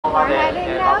We're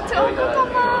heading now to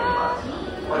Okutama.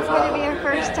 It's going to be our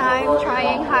first time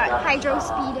trying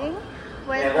hydrospeeding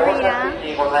with Rina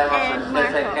and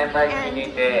Marco. And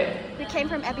we came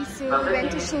from Ebisu, we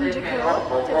went to Shinjuku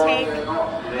to take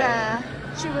the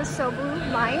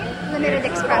Shibusobu line, Limited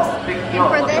Express. And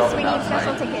for this, we need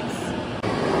special tickets.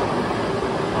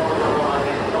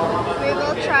 We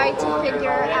will try to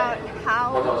figure out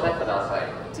how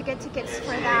to get tickets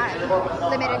for that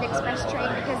Limited Express train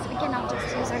because we cannot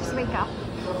just use our Suica.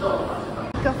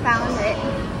 Go found it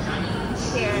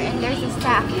here, and there's a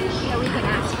staff that we can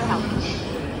ask for help.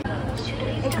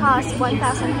 It costs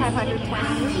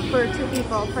 1,520 for 2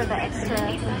 people for the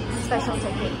extra special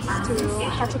tickets to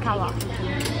Tachikawa.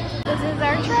 This is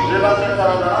our train.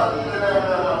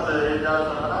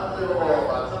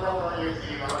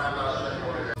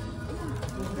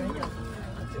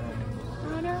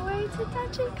 On our way to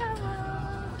Tachikawa.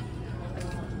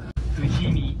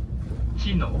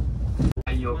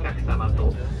 お客様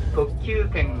と特急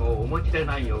券をお持ちで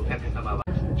ないお客様は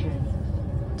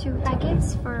 2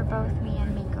 tickets for both me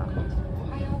and Miko.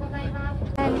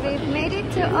 And we've made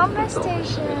it to Ome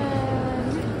Station.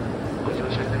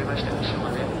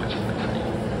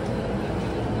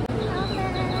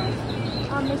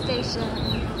 Ome Station.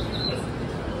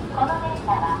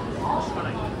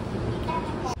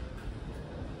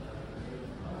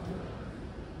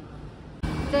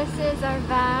 This is our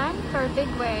van for big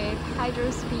wave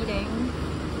hydrospeeding.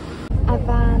 A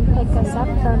van picked us up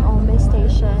from Ome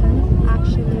Station.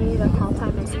 Actually, the call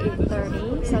time is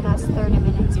 8:30, so that's 30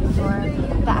 minutes before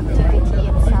the activity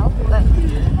itself. But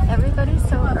everybody's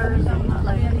so early.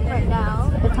 Like right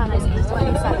now, the time is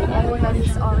 8:27.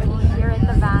 Everybody's already here in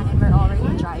the van and we're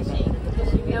already driving.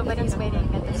 Nobody's waiting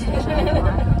at the station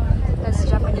anymore. That's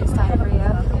Japanese time for you.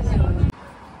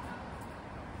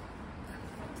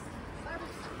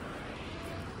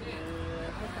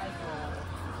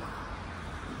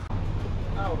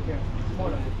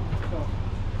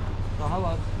 So how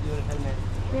about your helmet?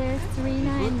 There's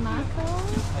Rina and Mako.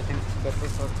 I think the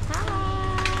first one.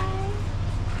 Hi!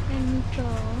 And Miko.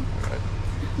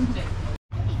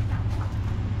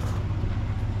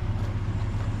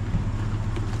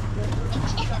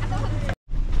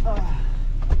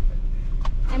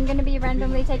 I'm gonna be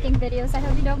randomly taking videos. I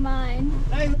hope you don't mind.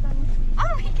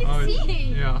 Oh, we can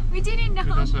see! Yeah. We didn't know.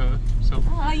 Because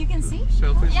Oh, you can see?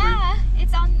 selfie Yeah,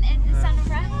 it's on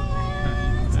right.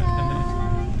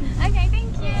 Okay,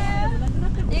 thank you.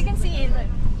 You can see it. Look.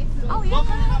 Oh, yeah.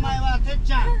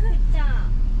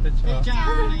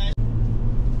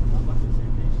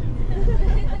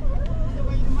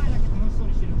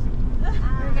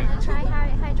 We're gonna try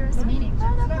hydrospeeding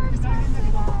for the first time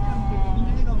today.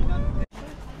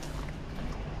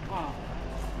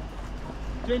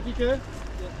 22?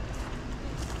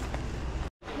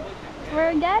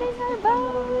 We're getting our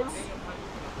boats.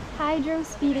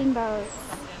 Hydrospeeding boats.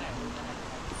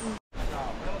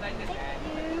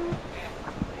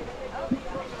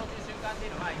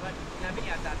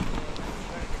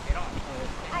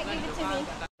 Give it to me.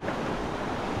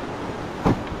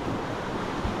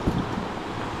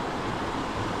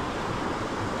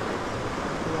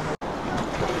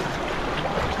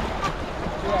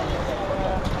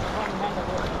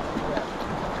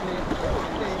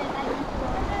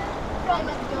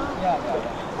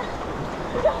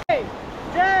 Hey,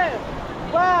 10,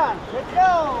 1, let's go!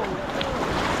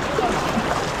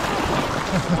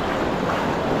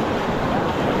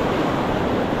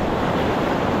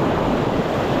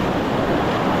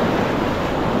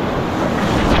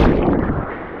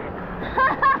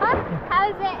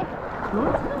 How's it?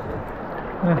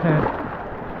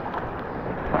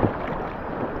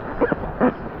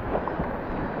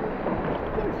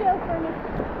 Can show for me.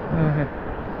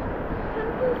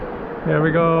 Here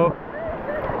we go.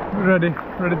 Ready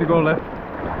to go left.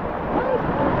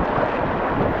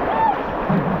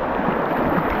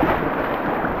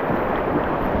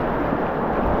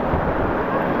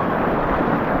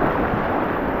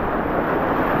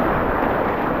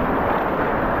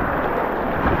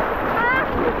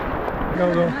 Go.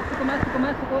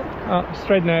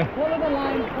 Straight now. Follow the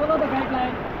line, follow the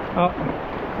guideline.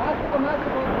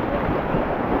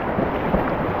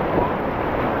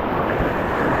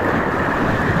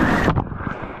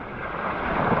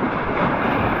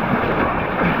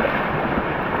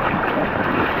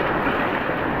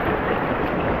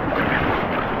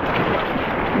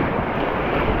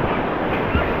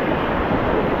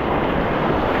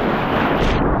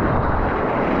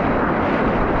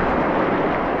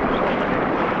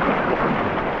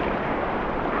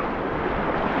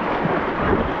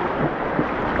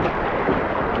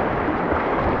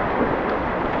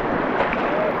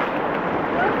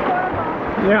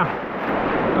 Yeah,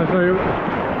 I'll show you.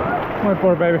 My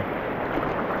poor baby.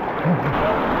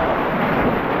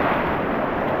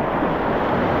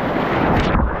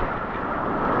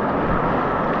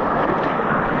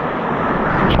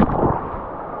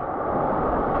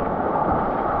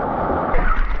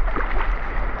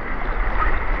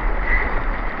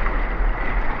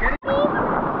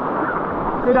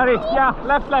 Hidari, yeah,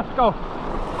 left, go.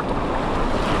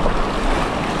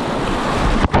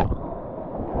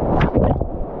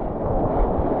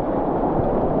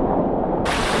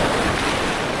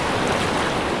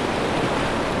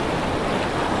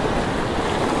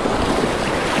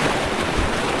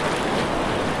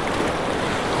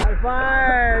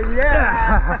 Fine,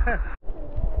 yeah.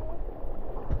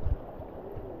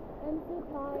 I'm too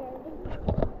tired.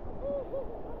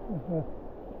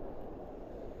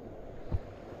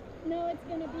 No, it's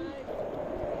gonna be.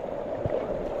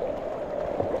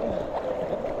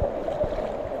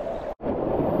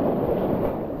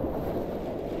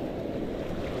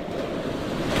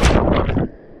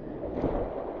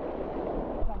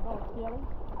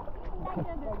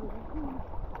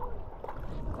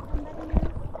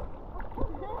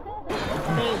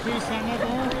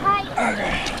 Hi.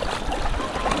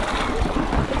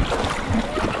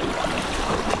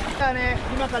 ね、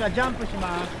今からジャンプし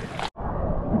ます。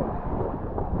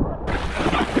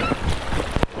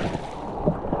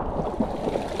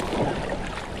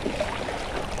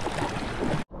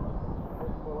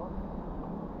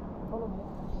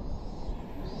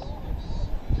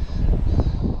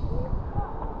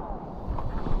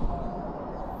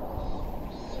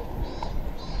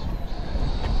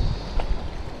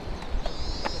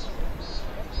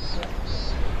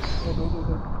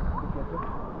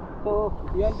So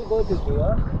you have to go to here.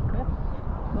 Okay?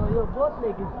 So your both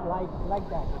leg is like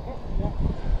that. Okay? Yeah.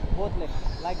 Both legs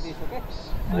like this. Okay?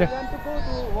 So Yeah. you have to go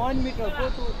to 1 meter. Go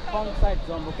to front side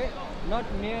jump. Okay? Not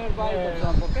nearby the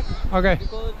jump. Okay? Okay.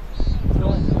 Because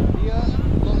here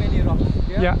so many rocks.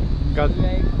 Yeah, got it.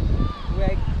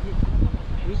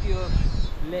 Hit your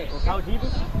leg. Okay? How deep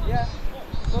is it? Yeah.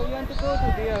 So you have to go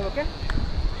to there. Okay?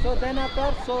 So then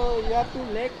after, so you have to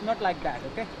leg not like that.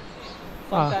 Okay?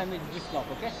 Sometimes it's this lock.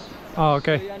 Okay? Oh, So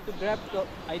okay. you have to grab the,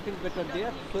 I think better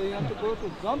there. So you have to go to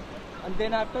jump, and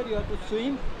then after you have to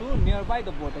swim to nearby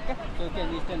the boat. Okay? So you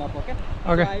can stand up. Okay?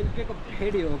 Okay. So I will take a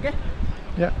video. Okay?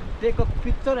 Yeah. Take a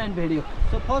picture and video.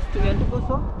 So first you have to go.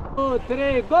 So 2,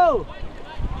 3, go!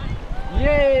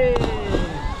 Yay!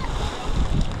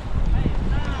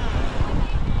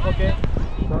 Okay.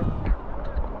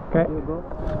 Okay. You go.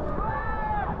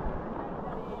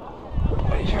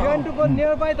 You have to go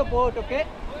nearby the boat. Okay?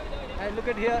 And look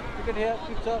at here,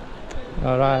 picture.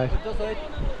 All right. Just wait.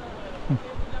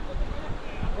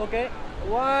 Okay,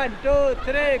 1, 2,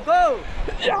 3, go!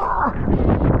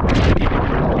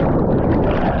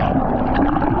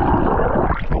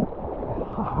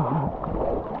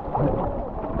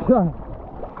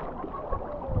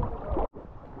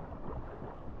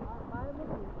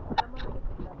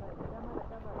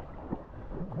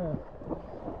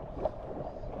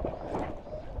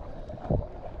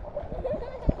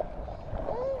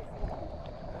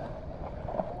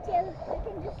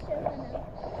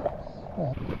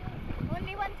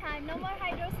 Only one time, no more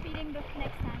hydrospeeding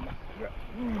next time. Yeah.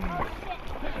 Oh shit.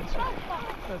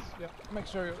 Let's, yeah. Make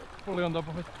sure you're fully on top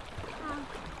of it.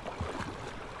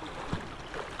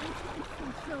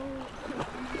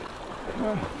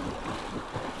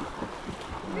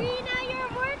 Rena, you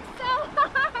worked so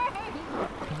hard!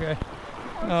 Okay.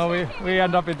 Now we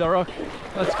end up in the rock.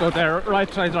 Let's go there.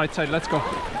 Right side, let's go.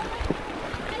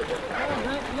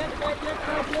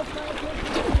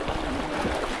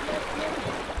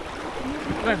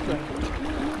 Left side.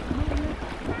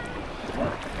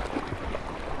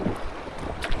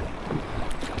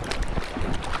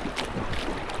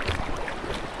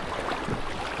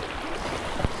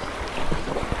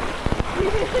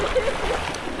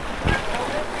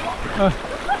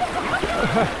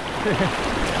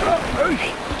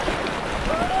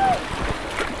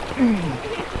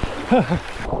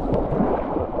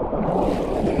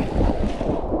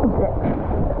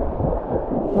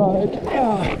 Right.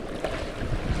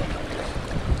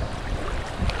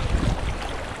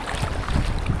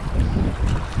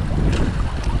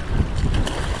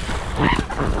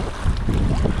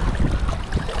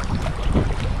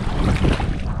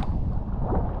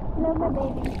 Hello, my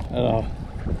baby. Hello.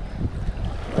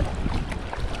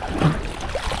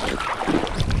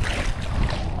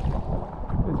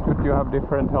 It's good you have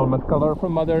different helmet color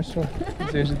from others, so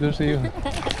it's easy to see you. The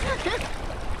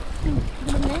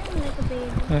man like a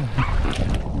baby.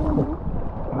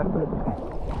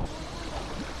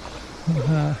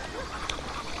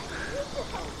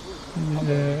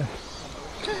 Yeah.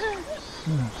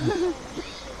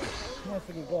 Yes,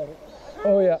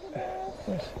 Oh yeah.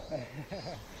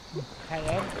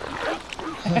 Tired?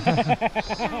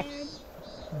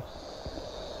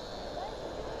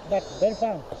 But very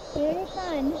fun. Very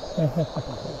fun.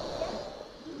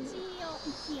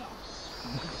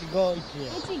 Go Ichie.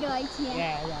 Ichigo, Ichie.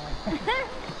 Yeah.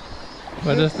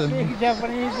 What is the? Speak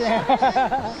Japanese.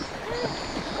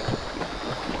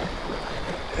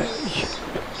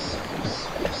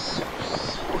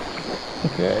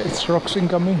 Okay, it's rocks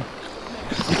incoming.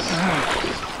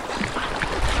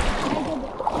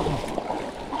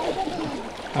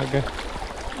 Okay.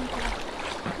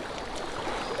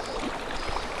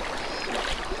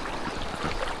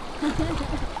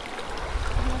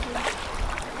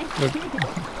 Look. I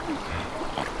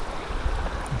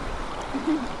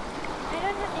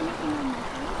don't have anything on my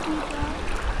face,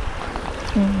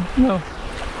 No.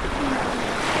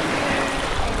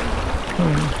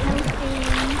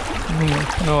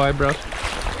 No eyebrows.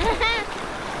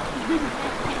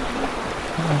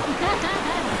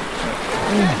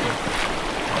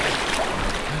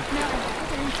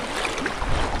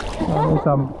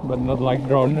 Some, but not like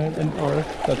drone or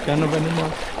that kind of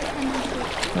animal.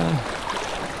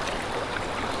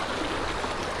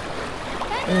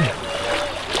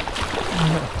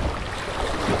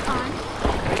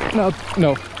 No,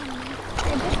 no.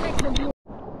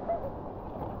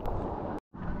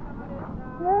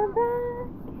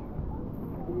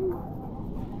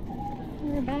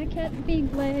 We're back at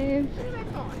Big Wave.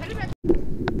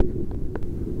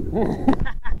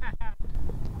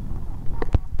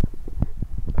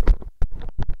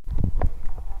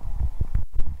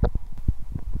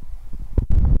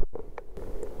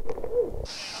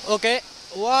 Okay,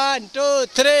 1, 2,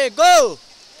 3, go!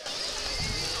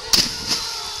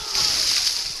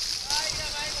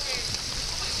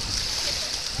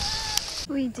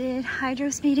 We did hydro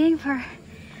speeding for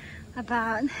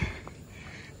about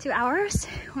 2 hours,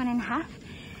 1.5,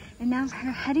 and now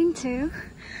we're heading to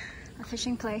a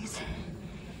fishing place.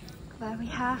 But we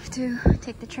have to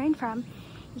take the train from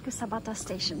Okutama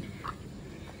Station.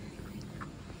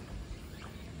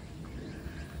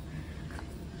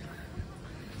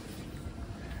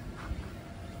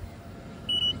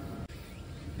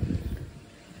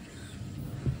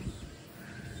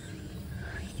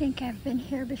 I think I've been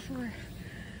here before.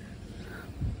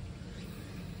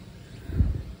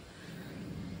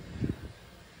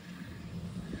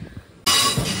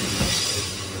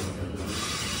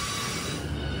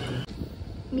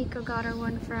 Miko got her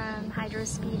one from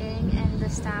Hydrospeeding, and the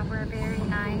staff were very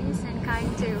nice and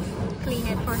kind to clean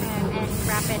it for him and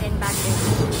wrap it in bandage.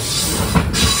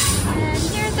 And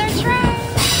here's our train!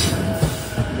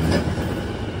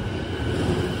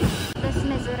 This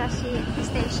Mizurashi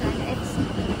station, it's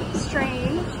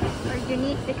strange or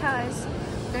unique because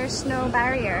there's no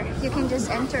barrier. You can just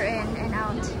enter in and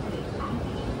out.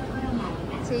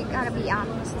 So you gotta be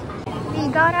honest. We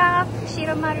got off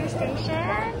Shiromaru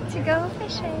Station to go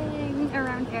fishing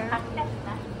around here.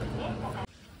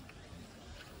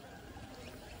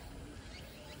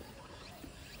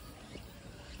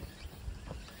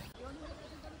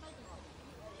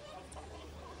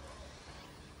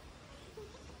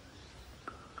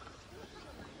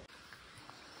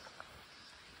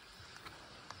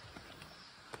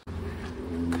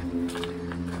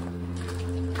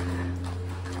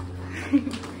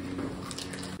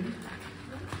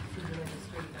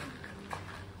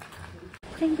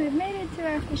 I think we've made it to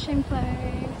our fishing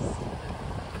place.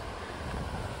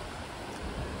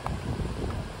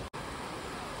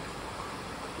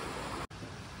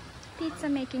 Pizza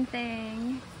making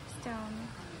thing. Stone.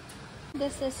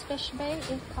 This is fish bait.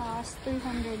 It costs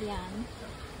 300 yen.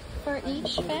 For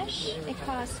each fish, it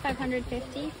costs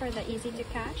 550 for the easy to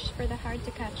catch. For the hard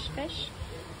to catch fish,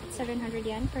 700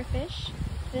 yen per fish.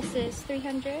 This is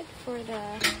 300 for the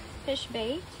fish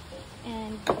bait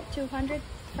and 200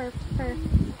 per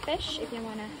fish if you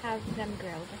want to have them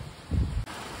grilled.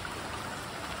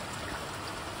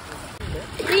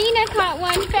 Rina caught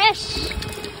one fish!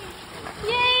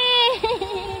 Yay!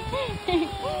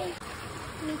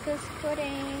 Miko's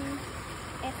putting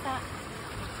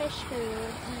fish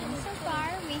food, and so far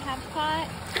we have caught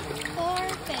 4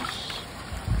 fish.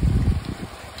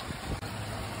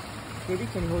 Katie,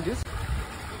 can you hold this?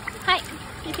 Hi,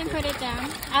 you can put it down.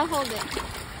 I'll hold it.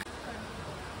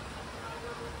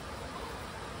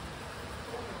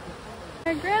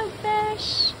 Our grilled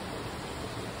fish.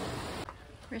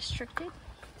 Restricted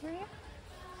area.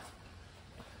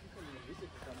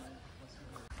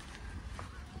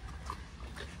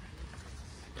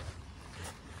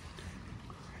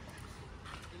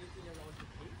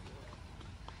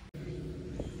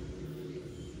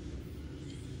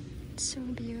 So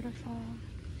beautiful.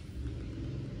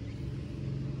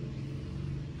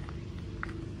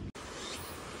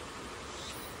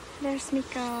 There's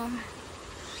Mika.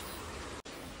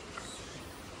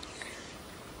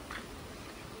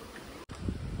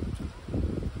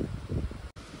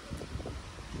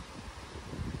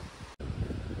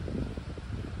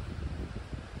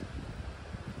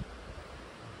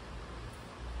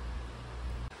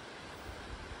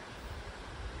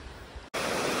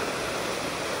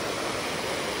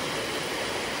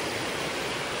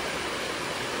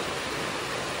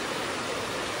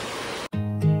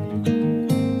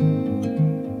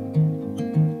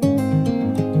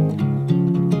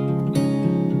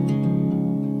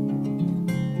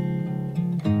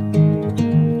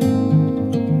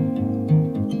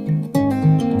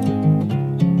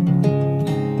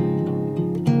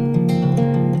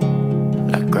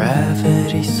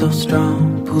 So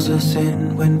strong, pulls us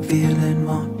in when feeling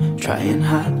warm. Trying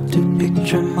hard to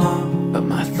picture more, but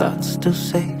my thoughts still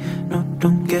say, no,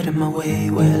 don't get in my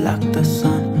way. We're like the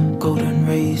sun, golden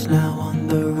rays now on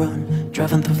the run.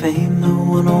 Driving through fame, the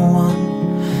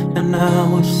 101, and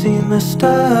now we've seen the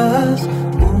stars.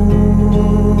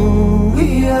 Ooh,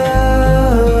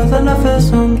 yeah, the love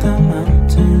is on the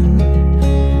mountain.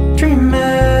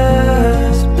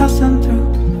 Dreamers passing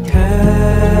through California.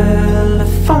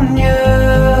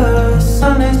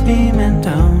 Sun is beaming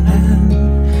down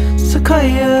in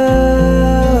Sequoia.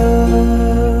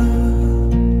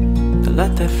 The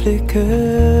light that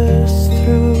flickers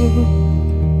through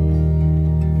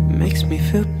makes me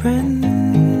feel brand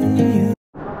new.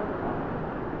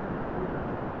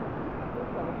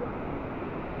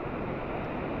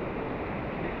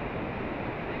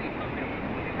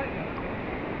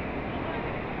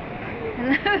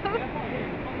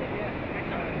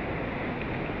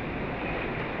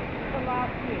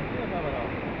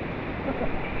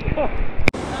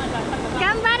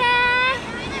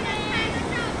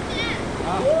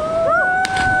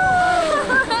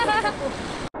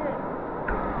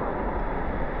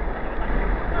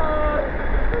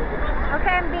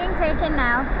 Okay, I'm being taken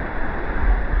now.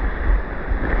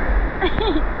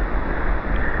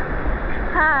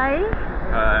 Hi.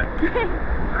 Hi.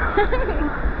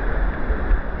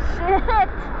 Shit.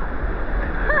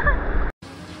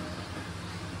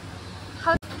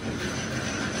 How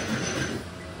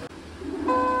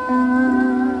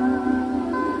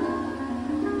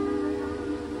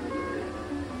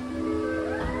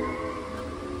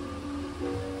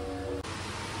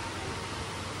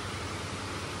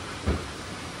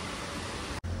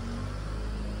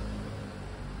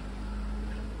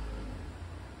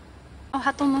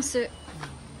Hydrospeeding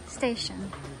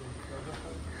station.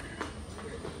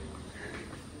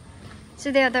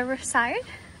 To the other side.